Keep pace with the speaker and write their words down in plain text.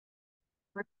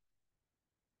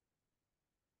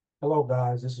Hello,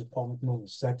 guys. This is Paul McMillan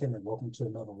II, and welcome to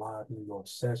another live New York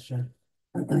session.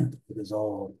 It is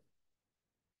all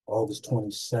August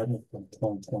 27th of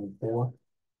 2024,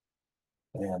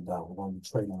 and we're going to be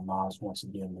trading on NAS once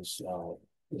again this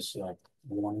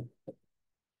morning.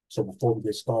 So before we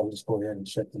get started, let's go ahead and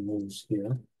check the news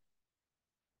here.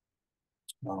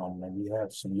 And we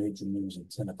have some major news at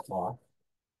 10 o'clock,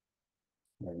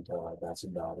 and that's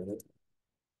about it.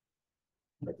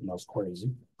 Nothing else crazy.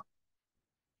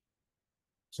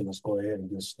 So let's go ahead and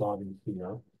get started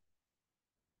here.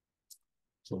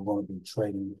 So we're going to be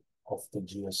trading off the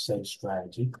G.S.A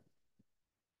strategy.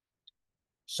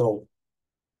 So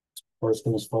first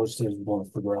things first is we're going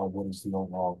to figure out what is the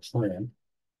overall trend.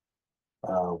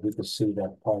 We can see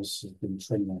that price has been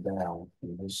trading down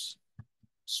from this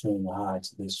swing high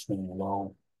to this swing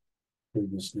low.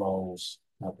 Previous lows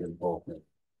have been broken.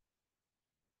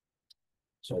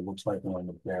 So it looks like we're in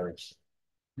the bearish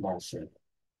motion.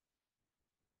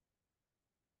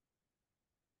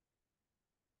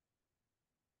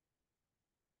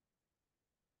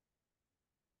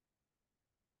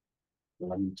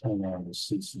 Let me turn on the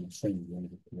CC trend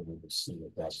indicator to see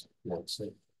if that supports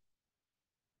it.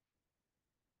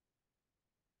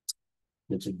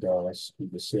 Which it does. You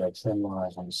can see our trend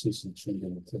lines on the CC trend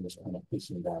indicator is kind of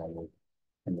pushing downward,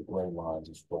 and the gray lines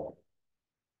as well.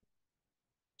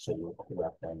 So we'll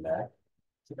correct on that.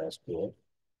 So that's good.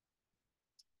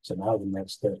 So now the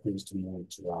next step is to move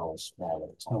to our smaller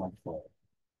time frame.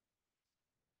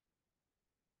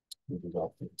 Which is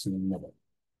our 15-minute.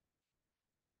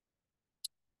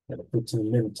 At a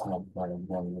 15-minute time frame,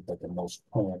 we're going to look at the most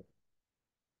current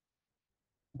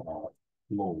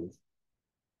move,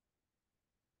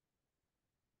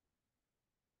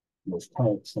 most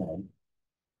current trend.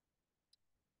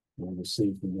 We will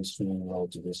see from this swing low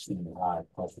to this swing high,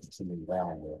 price is trending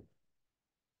downward.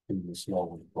 Previous low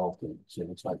was broken, so it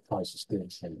looks like price is still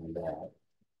trending down.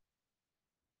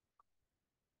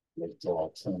 Let's draw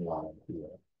a trend line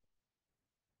here.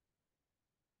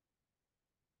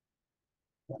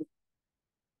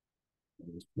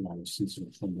 And just put on the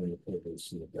CC trend indicator to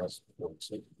see if that's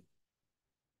supports it.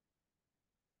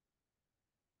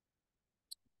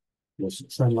 There's some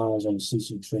trend lines on the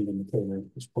CC trend indicator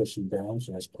is pushing down,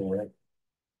 so that's correct.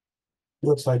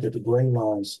 Looks like that the gray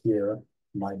lines here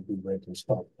might be ready to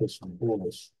start pushing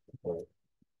bullish, but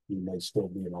you may still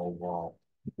be an overall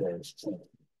bearish trend.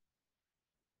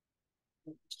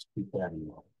 Just keep that in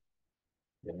mind.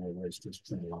 Then we'll erase this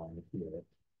trend line here.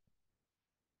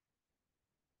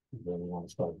 And then we want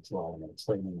to start drawing our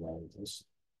trading ranges.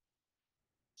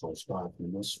 So start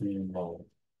from this swing low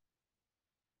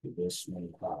to this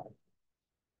swing high.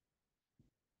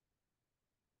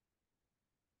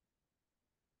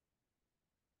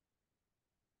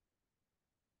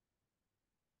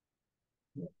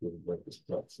 Really break the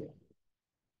structure.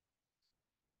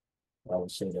 I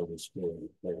would say that we're still in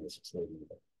bearish trading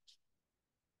range.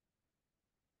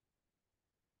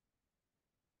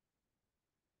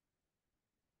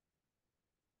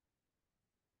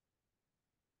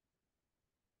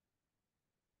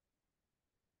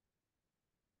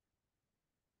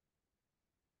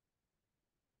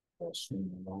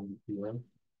 Swing low here.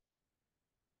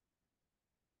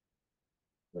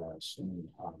 Swing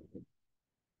high.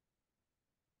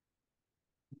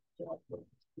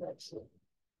 That's it.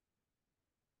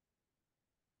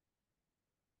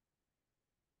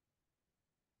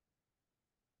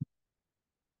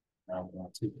 Now we're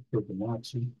going to take a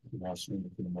Fibonacci, now swing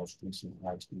it to the most recent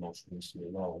high to the most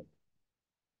recent low.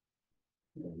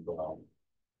 And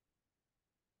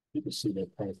you can see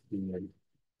that price being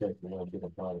take a little bit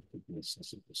above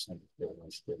 50-60% there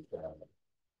and straight down.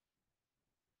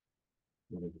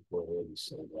 Let me go ahead and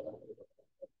say that.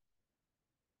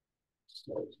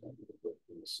 So it's going to be a good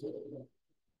thing to say that.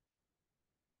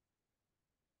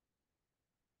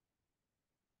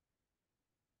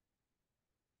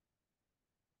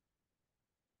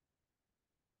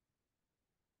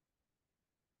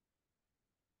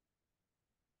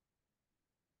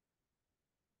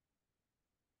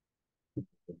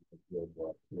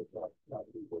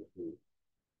 Probably would be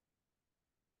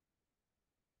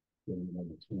in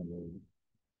the 20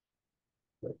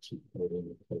 that she put in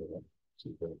the table. She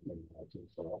put in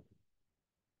the off.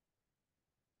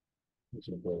 Which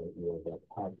is where the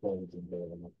high plays in there,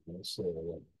 and I'm going to say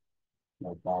that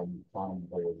my bottom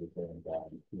players are going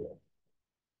down here.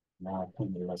 Now, I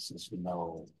think the lessons we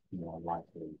know,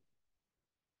 likely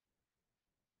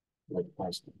what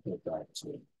price to put back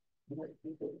to.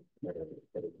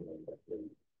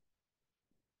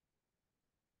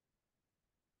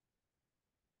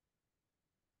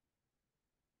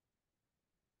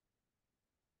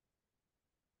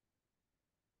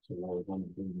 So what we're going to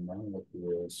do now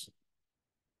is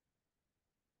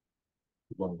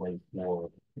we're going to wait for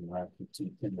the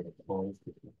RFP tender to close.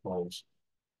 If it close,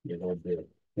 a little bit,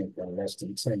 I think less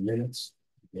than 10 minutes,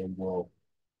 then we'll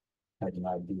have an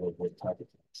idea of what type of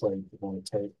trade we're going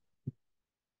to take.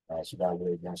 So that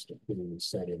way, that's the period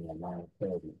set in at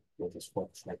 9:30, with this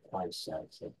focus like price set.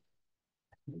 So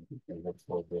you can look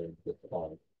for the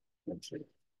entry.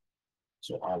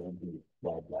 So I will be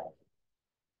right back.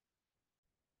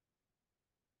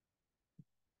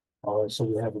 All right, so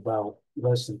we have about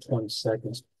less than 20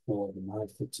 seconds before the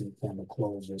 9:15 candle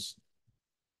closes.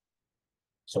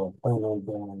 So I'm planning on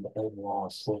going the overall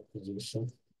short position.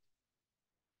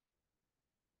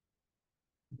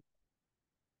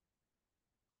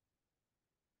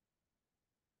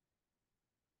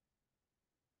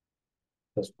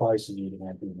 Because price is either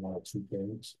going to be one or two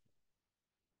things,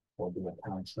 or do a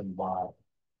pound trend buy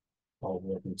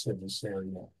over up into this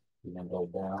area and then go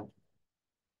down.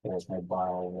 Or it's going to buy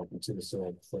over up into this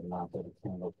area before the 9:30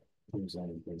 candle comes in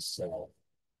and they sell.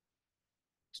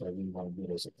 So you want to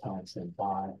get as a pound trend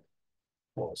buy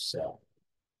or sell.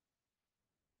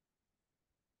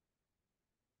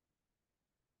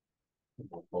 And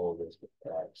we'll hold this with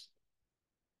price.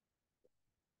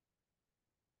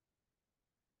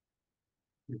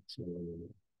 15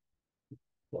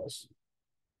 plus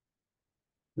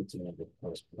 1500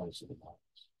 plus price of the box.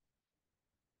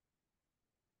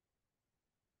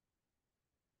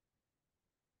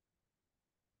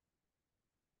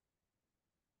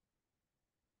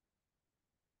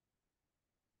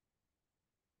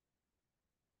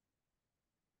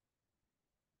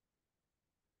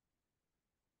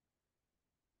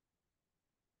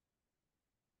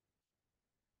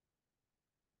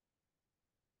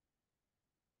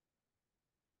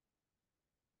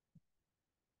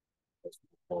 That's the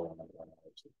following one.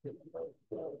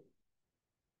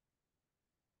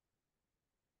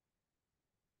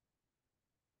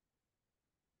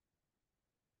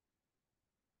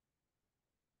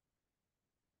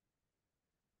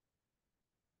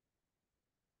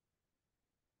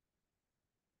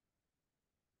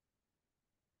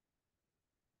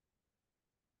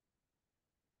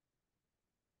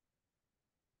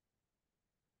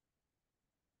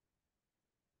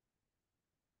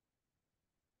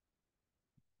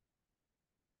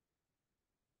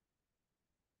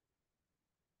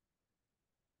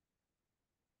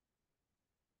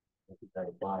 If you got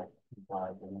to buy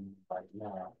one right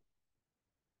now.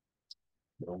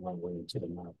 You don't want to wait until the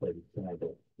 9:30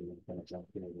 candle. You're going to jump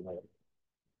in and let.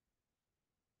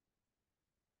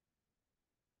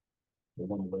 You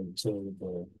want to wait until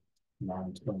the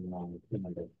 9:29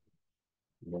 candle.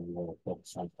 And then you want to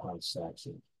focus on price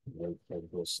action. Wait for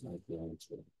this snake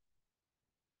into.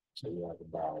 So you have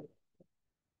about,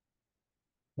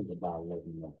 think about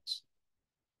 11 minutes.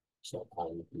 So I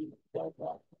would be right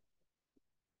back.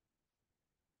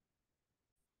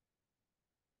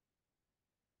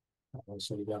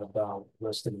 So we got about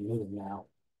less than a minute now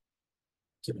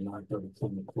to the 9:30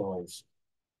 candle close.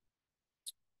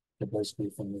 So basically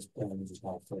from this point, we just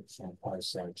want to focus on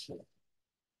price action.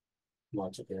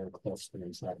 Watch it very closely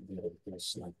and try to get it this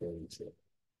snake into.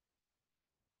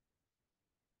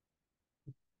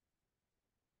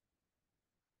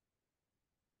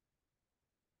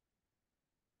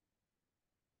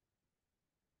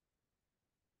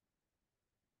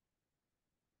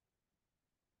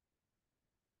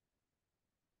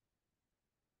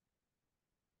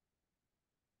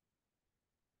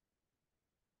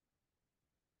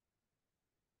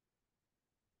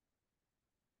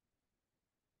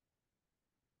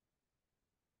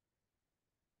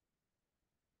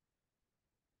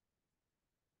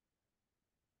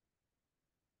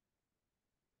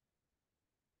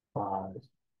 5,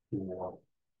 4,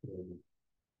 3,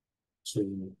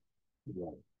 2,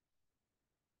 1.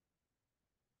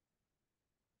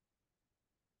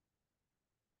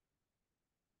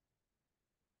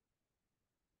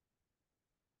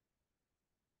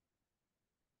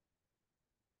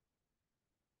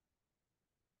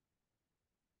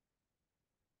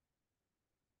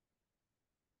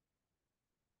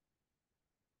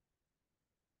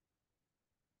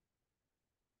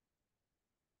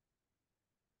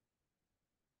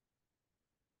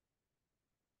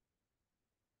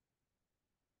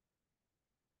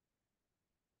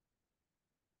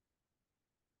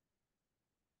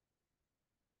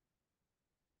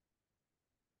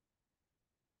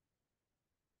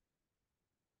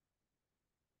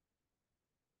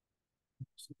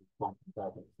 So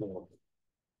back and forth.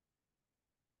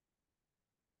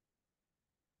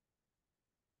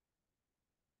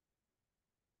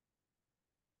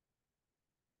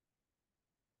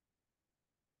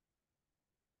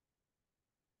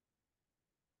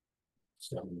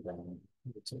 Seven down.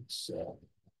 It's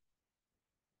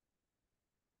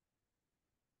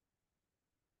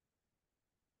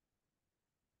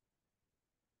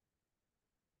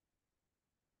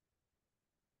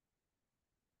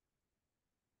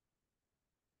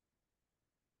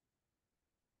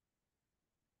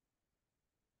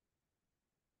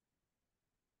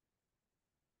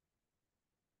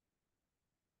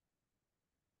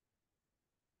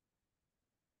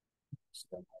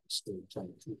still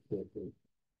trying to quickly.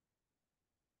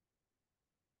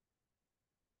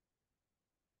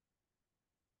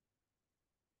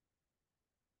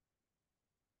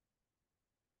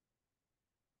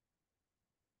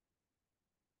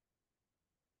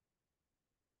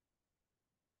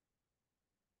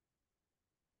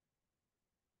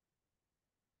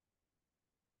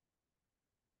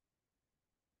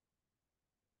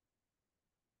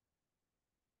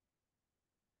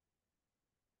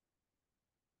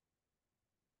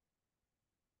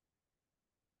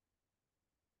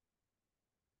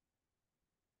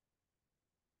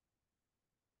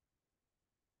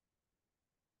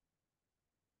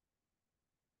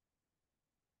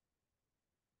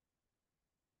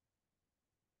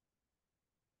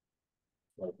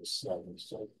 Like a seven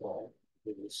so far.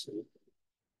 We will see.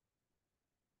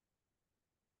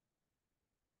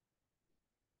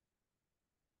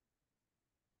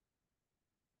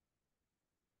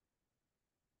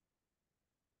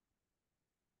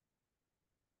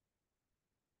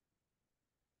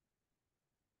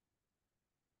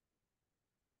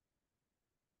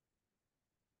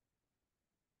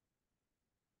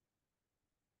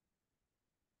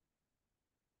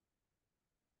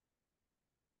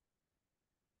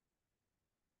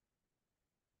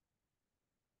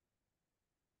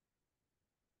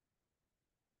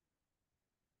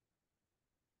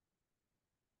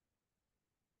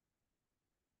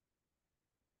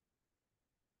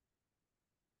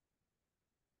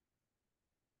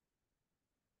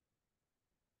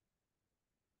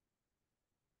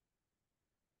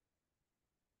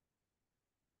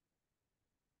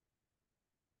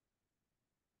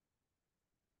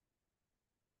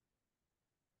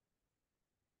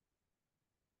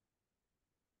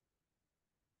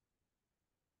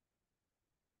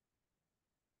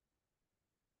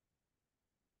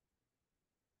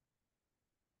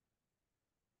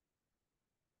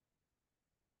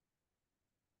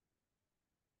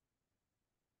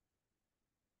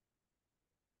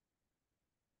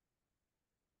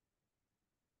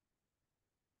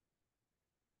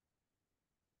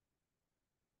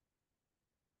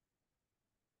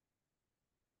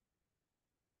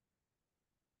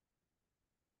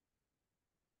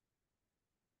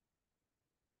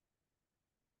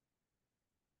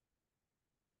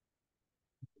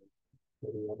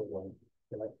 Go the other way.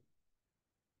 Like,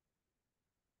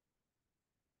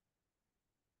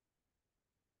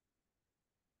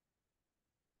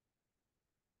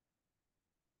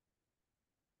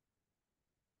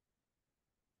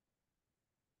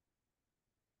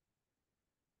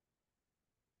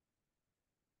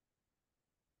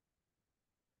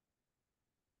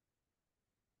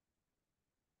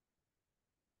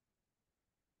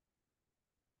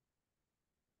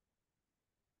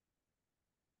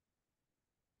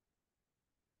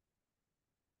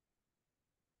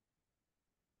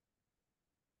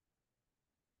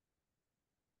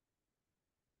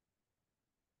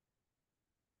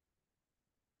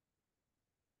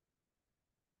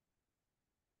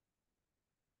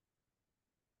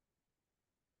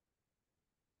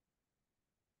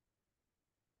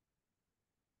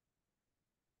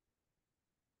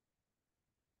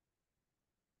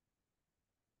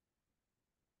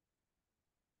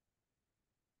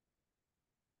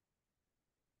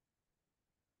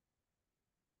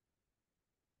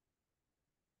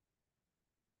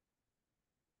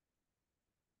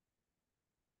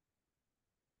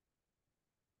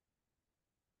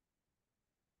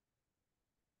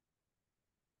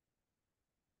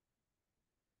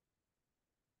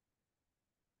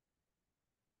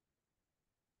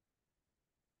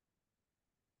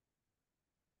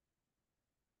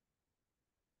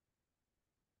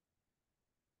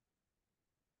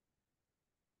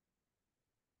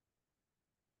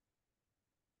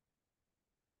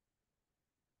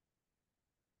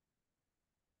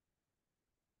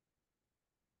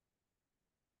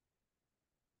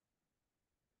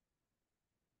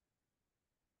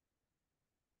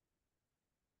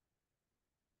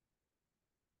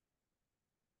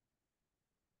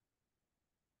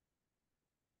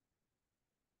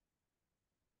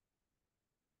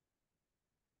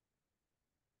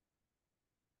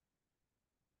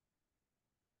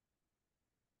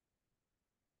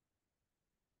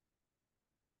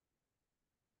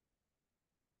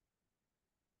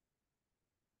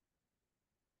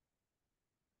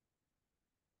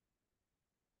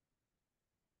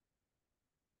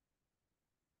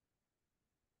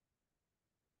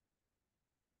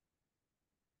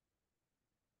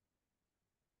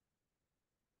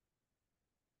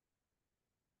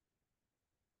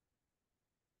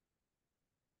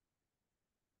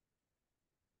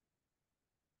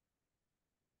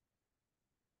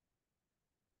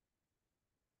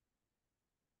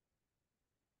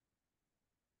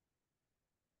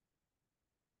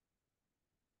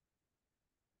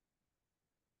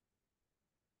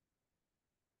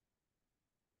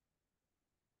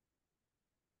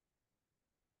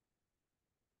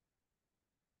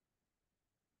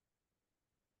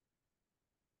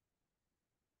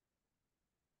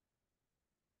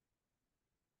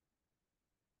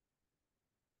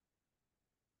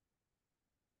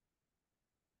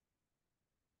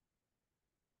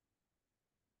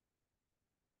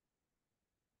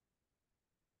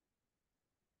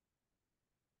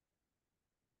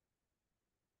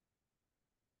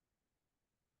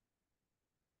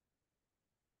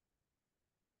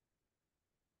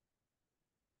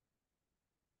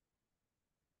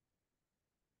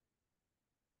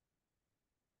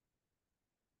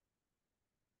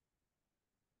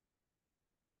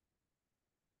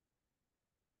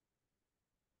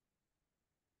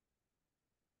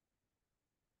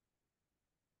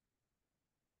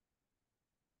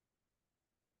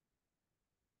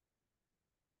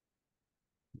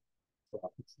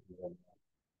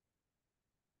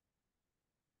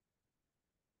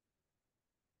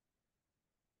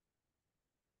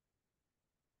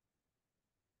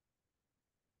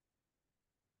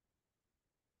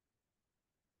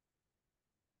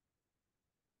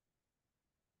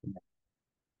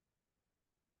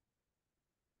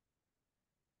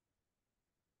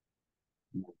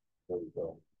 There we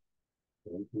go.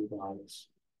 $33.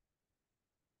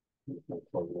 My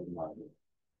closing money.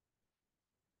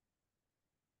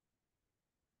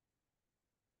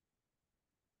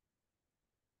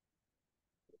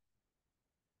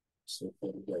 So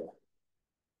there we go.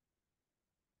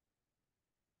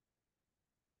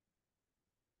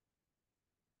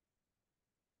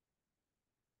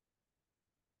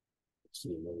 See,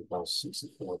 maybe about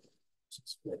 $64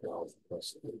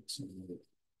 plus 18,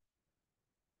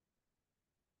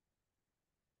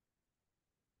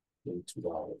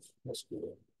 $82. That's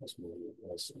good. That's more.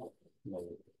 That's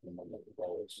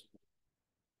 $100.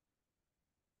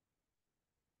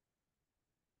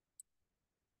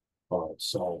 All right,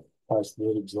 so price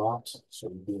really dropped, so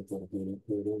we did get a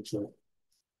good entry.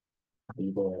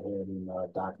 You go ahead and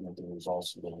document the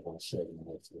results, and then I'm going to share them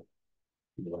with you.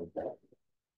 You like that?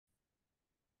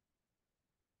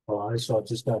 All right, so I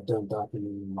just got done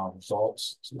documenting my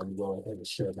results, so let me go ahead and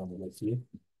share them with you.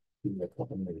 Give me a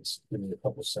couple minutes, give me a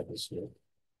couple seconds here.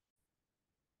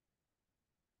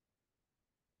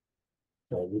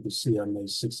 So you can see I made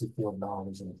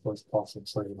 $64 in the first partial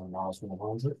trade on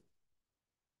NAS100.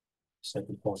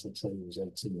 Second partial trade was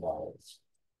 $18.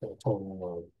 For a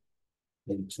total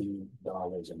of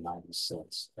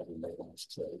 $82.90 that we made on this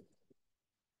trade.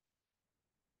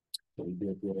 So we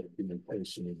did good at being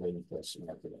patient and waiting for some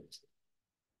evidence.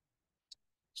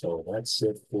 So that's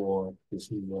it for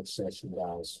this New York session,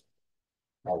 guys.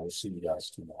 I will see you guys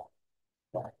tomorrow.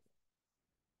 Bye.